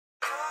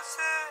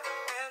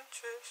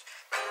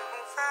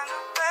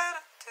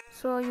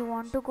So you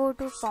want to go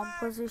to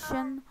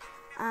composition,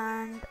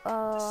 and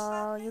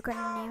you can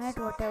name it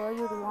whatever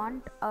you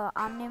want.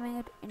 I'm naming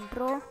it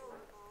intro.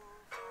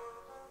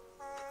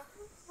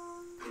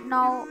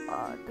 Now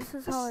this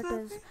is how it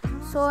is.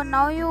 So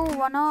now you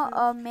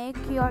wanna make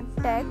your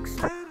text.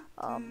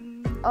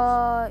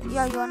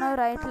 Yeah, you wanna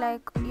write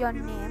like your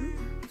name.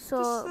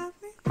 So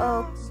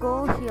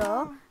go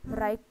here,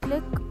 right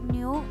click,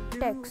 new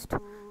text,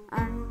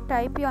 and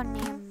type your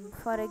name.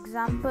 For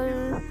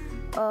example,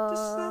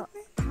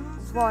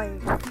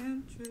 void.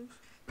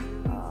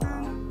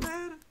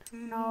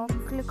 Now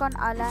click on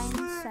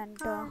align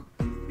center.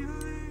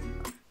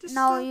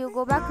 Now you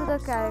go back to the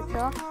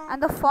character,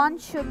 and the font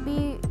should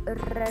be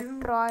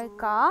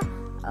Retroika.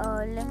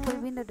 Link will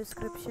be in the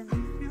description.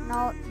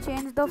 Now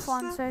change the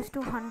font size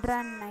to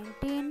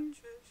 119.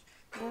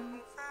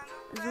 Boom.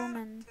 Zoom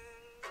in.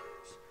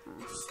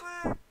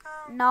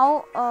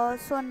 Now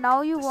so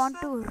now you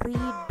want to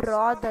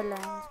redraw the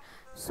lines.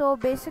 So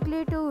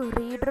basically, to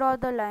redraw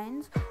the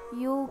lines,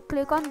 you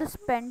click on this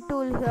pen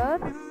tool here,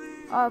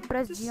 or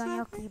press G on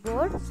your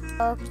keyboard.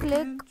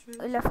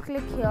 Left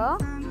click here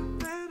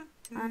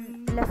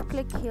and left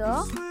click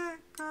here,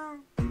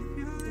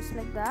 just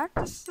like that.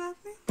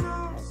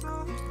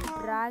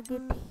 Drag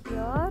it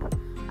here,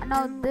 and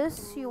now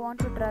this you want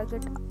to drag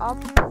it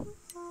up.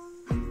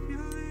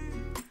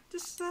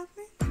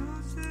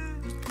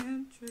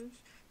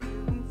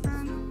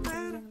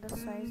 Increasing the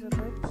size a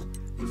bit.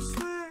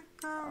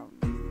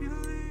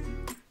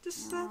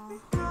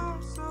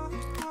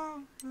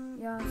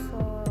 Yeah, so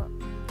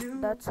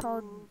that's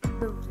how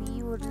the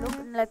V would look,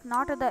 like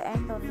not at the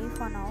end, only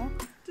for now.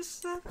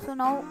 So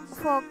now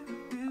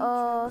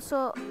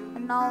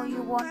now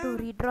you want to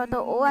redraw the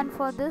O, and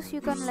for this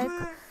you can like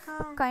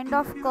kind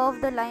of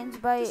curve the lines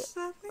by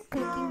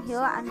clicking here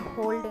and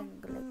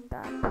holding like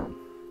that.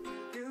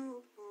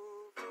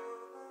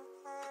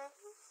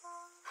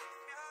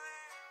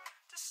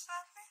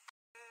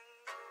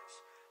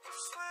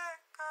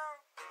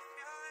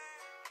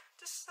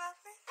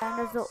 And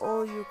as the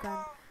O you can.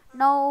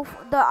 Now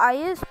the I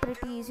is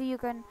pretty easy. You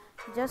can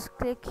just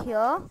click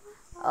here,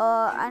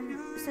 and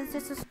since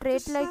it's a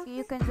straight line,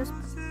 you can just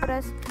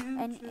press,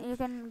 and you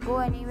can go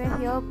anywhere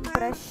here,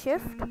 press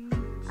shift,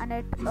 and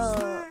it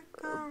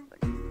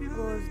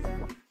goes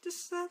there.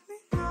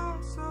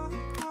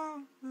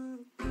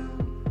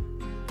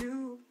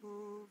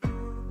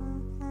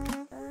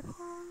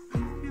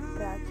 And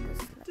drag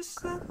this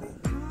like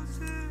there.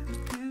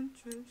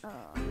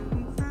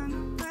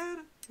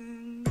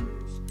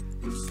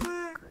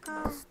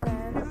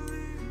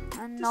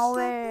 And now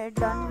we're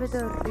done with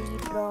the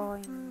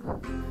redrawing.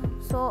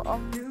 So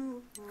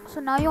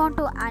now you want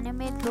to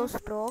animate those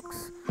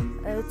strokes.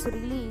 It's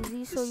really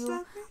easy. So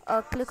you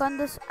click on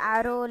this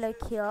arrow like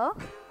here,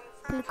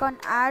 click on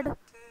add,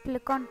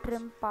 click on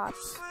trim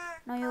paths.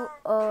 Now you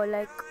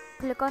like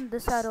click on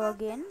this arrow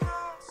again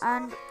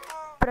and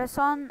press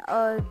on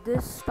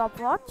this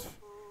stopwatch,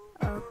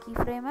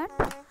 keyframe it,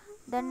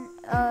 then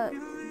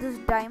this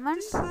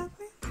diamond.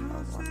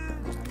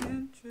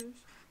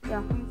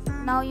 Yeah,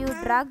 now you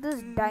drag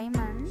this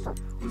diamond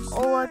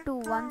over to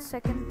 1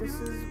 second. This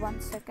is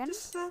 1 second,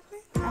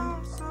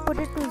 and put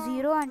it to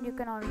 0, and you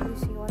can already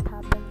see what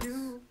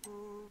happens.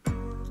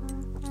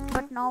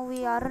 But now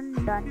we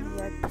aren't done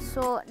yet.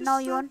 So now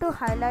you want to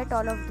highlight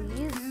all of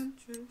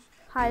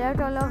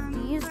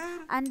these,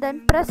 and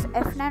then press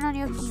F9 on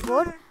your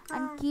keyboard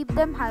and keep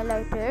them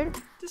highlighted.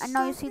 And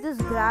now you see this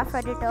graph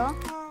editor,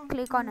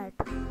 click on it.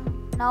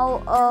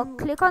 Now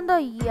click on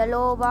the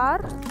yellow bar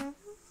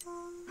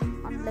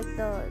on like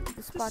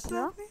this part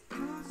here,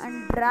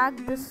 and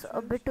drag this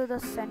a bit to the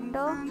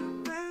center,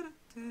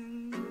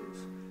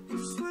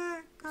 just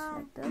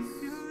like this.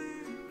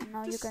 And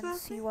now you can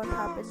see what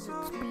happens.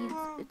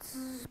 It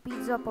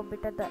speeds up a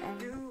bit at the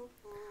end.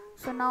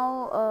 So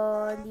now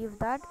leave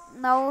that.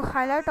 Now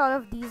highlight all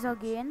of these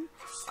again,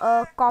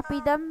 copy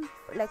them,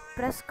 like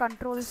press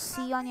Ctrl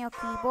C on your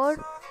keyboard,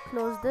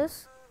 close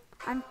this,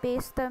 and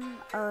paste them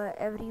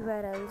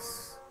everywhere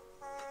else.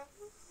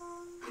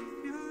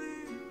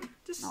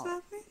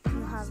 Now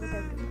you have it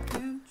everywhere.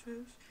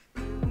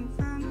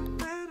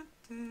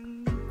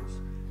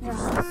 Yeah,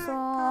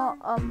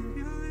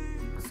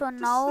 so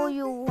now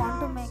you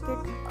want to make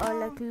it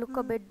like look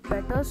a bit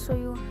better. So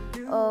you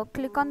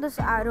click on this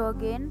arrow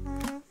again,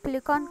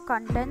 click on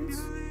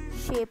contents,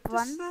 shape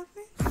 1,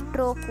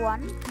 stroke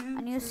 1,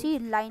 and you see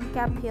line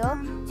cap here.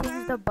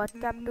 Change the butt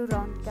cap to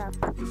round cap,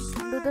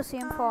 and do the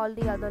same for all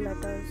the other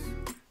letters.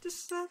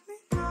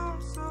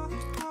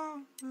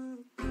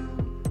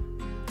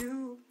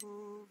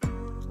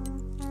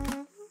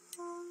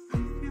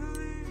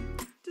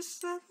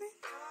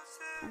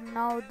 And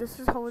now this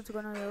is how it's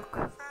gonna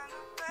look.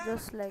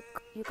 Just like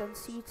you can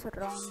see, it's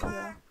around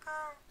here.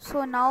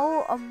 So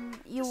now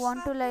you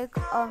want to like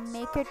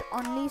make it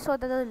only so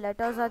that the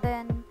letters are there,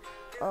 and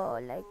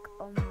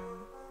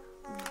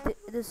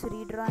this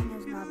redrawing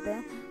is not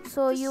there.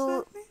 So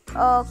you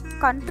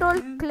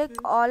control click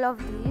all of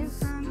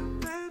these,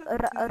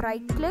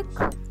 right click,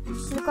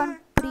 click on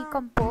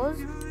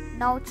pre-compose.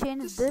 Now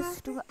change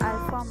this to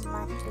alpha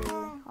mate,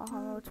 or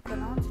how it's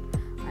pronounced,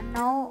 and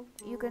now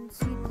you can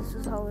see this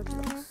is how it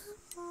looks.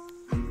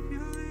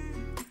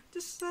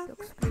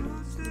 Looks pretty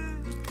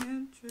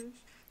clean.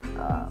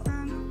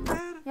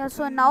 Yeah,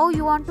 so now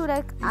you want to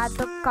like add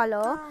the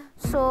color.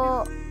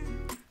 So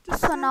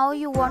now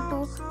you want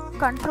to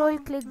control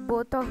click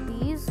both of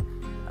these.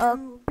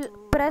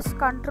 Press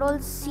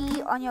Ctrl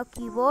C on your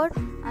keyboard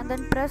and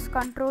then press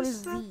Ctrl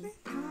V.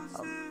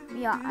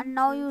 Yeah, and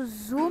now you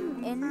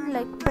zoom in,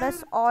 like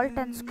press Alt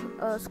and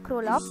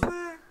scroll up.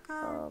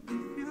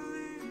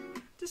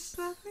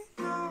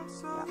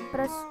 Yeah,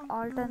 press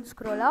Alt and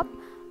scroll up,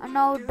 and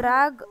now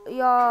drag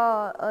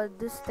your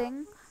this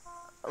thing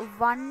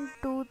 1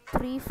 2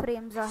 3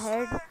 frames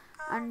ahead,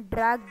 and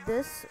drag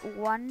this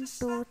 1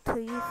 2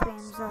 3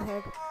 frames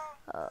ahead,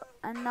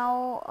 and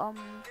now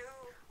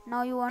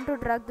you want to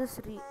drag this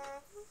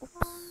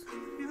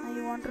now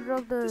you want to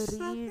drag the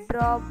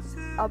redrop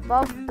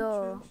above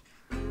the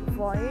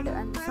void,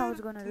 and this is how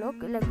it's gonna look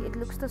like. It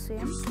looks the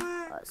same.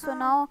 So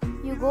now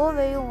you go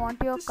where you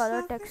want your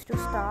color text to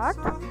start,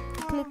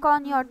 click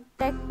on your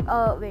text,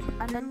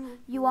 and then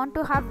you want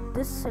to have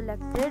this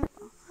selected.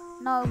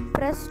 Now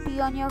press T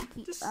on your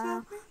key,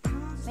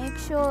 make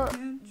sure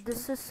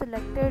this is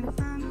selected.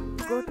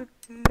 Go to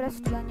press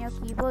T on your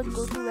keyboard,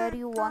 go to where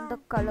you want the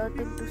color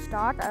thing to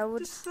start. I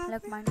would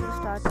like mine to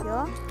start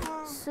here.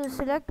 So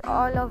select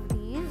all of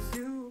these,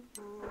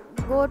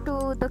 go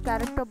to the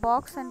character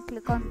box and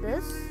click on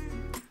this,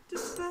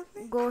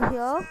 go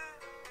here,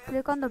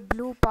 click on the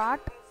blue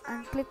part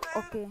and click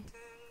OK,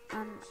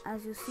 and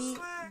as you see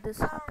this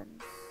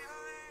happens.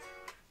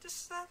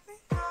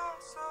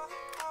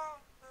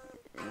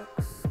 It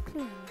looks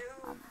clean.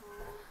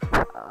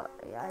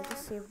 Yeah, I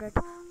just saved it.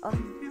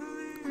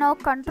 Now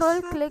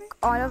control click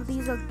all of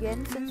these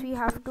again, since we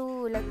have to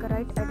like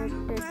write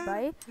edited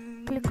by.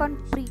 Click on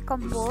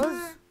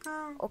pre-compose.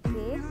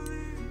 Okay,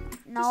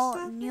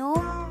 now new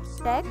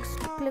text,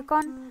 click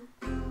on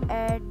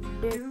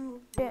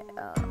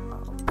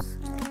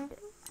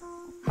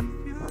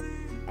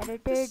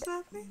edited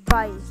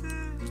by.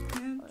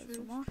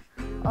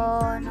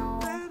 Now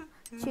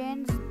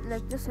change,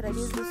 like just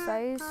reduce the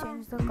size,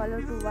 change the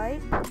color to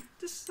white,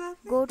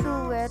 go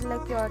to where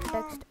like your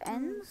text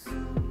ends,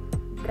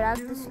 drag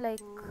this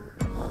like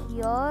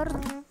here, a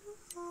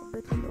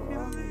bit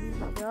lower,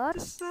 maybe here.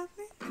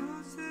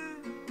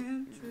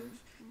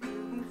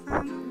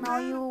 Now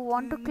you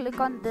want to click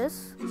on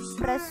this,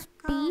 press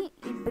T,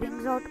 it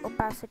brings out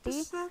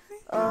opacity,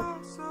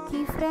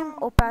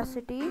 keyframe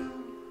opacity.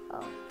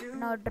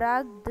 Now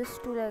drag this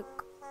to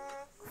like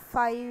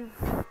 5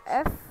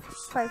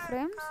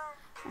 frames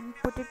and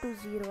put it to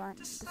 0, and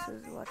this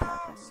is what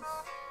happens.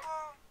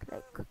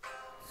 Like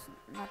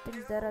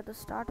nothing's there at the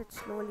start, it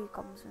slowly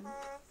comes in.